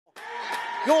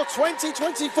your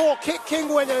 2024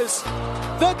 KitKing winners,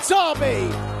 the Derby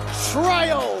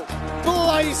Trailblazers.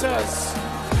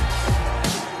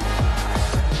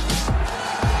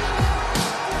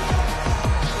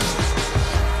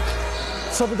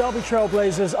 So the Derby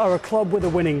Trailblazers are a club with a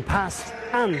winning past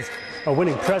and a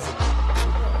winning present.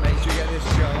 Make sure you get this,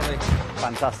 Charlie.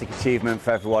 Fantastic achievement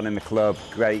for everyone in the club.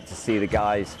 Great to see the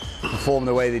guys perform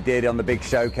the way they did on the big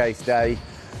showcase day.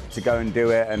 To go and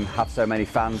do it and have so many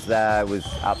fans there was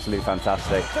absolutely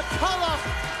fantastic. The colour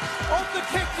of the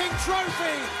KitKing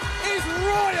trophy is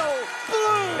royal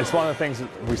blue. It's one of the things that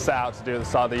we set out to do at the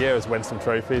start of the year is win some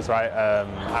trophies, right?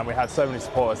 And we had so many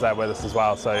supporters there with us as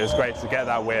well, so it was great to get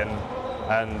that win.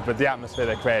 And with the atmosphere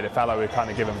they created, it felt like we were kind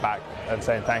of giving back and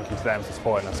saying thank you to them for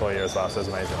supporting us all year as well, so it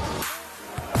was amazing.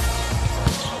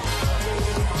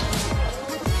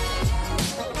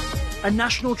 A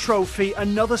national trophy,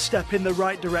 another step in the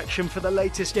right direction for the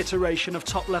latest iteration of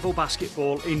top-level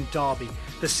basketball in Derby.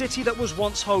 The city that was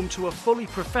once home to a fully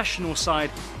professional side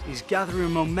is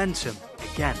gathering momentum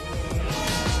again.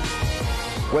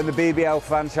 When the BBL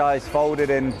franchise folded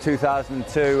in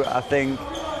 2002, I think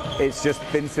it's just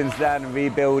been since then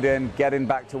rebuilding, getting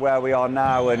back to where we are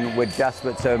now, and we're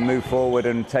desperate to move forward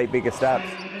and take bigger steps.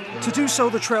 To do so,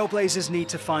 the Trailblazers need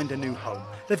to find a new home.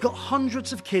 They've got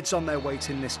hundreds of kids on their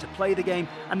waiting list to play the game,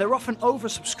 and they're often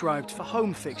oversubscribed for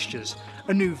home fixtures.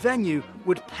 A new venue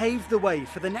would pave the way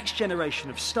for the next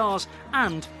generation of stars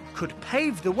and could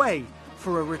pave the way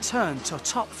for a return to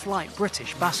top-flight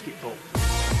British basketball.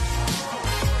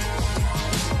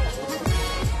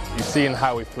 You've seen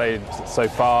how we've played so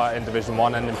far in Division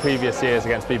 1 and in previous years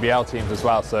against BBL teams as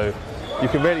well, so you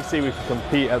can really see we can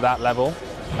compete at that level.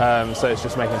 So it's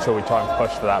just making sure we try and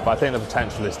push for that, but I think the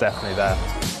potential is definitely there.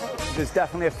 There's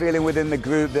definitely a feeling within the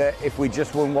group that if we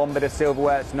just won one bit of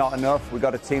silverware, it's not enough. We've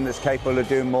got a team that's capable of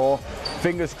doing more.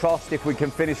 Fingers crossed, if we can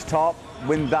finish top,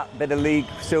 win that bit of league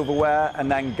silverware,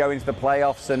 and then go into the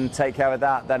playoffs and take care of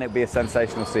that, then it'd be a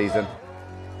sensational season.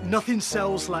 Nothing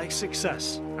sells like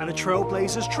success, and a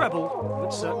Trailblazers treble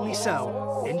would certainly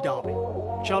sell in Derby.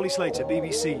 Charlie Slater,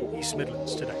 BBC East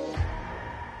Midlands Today.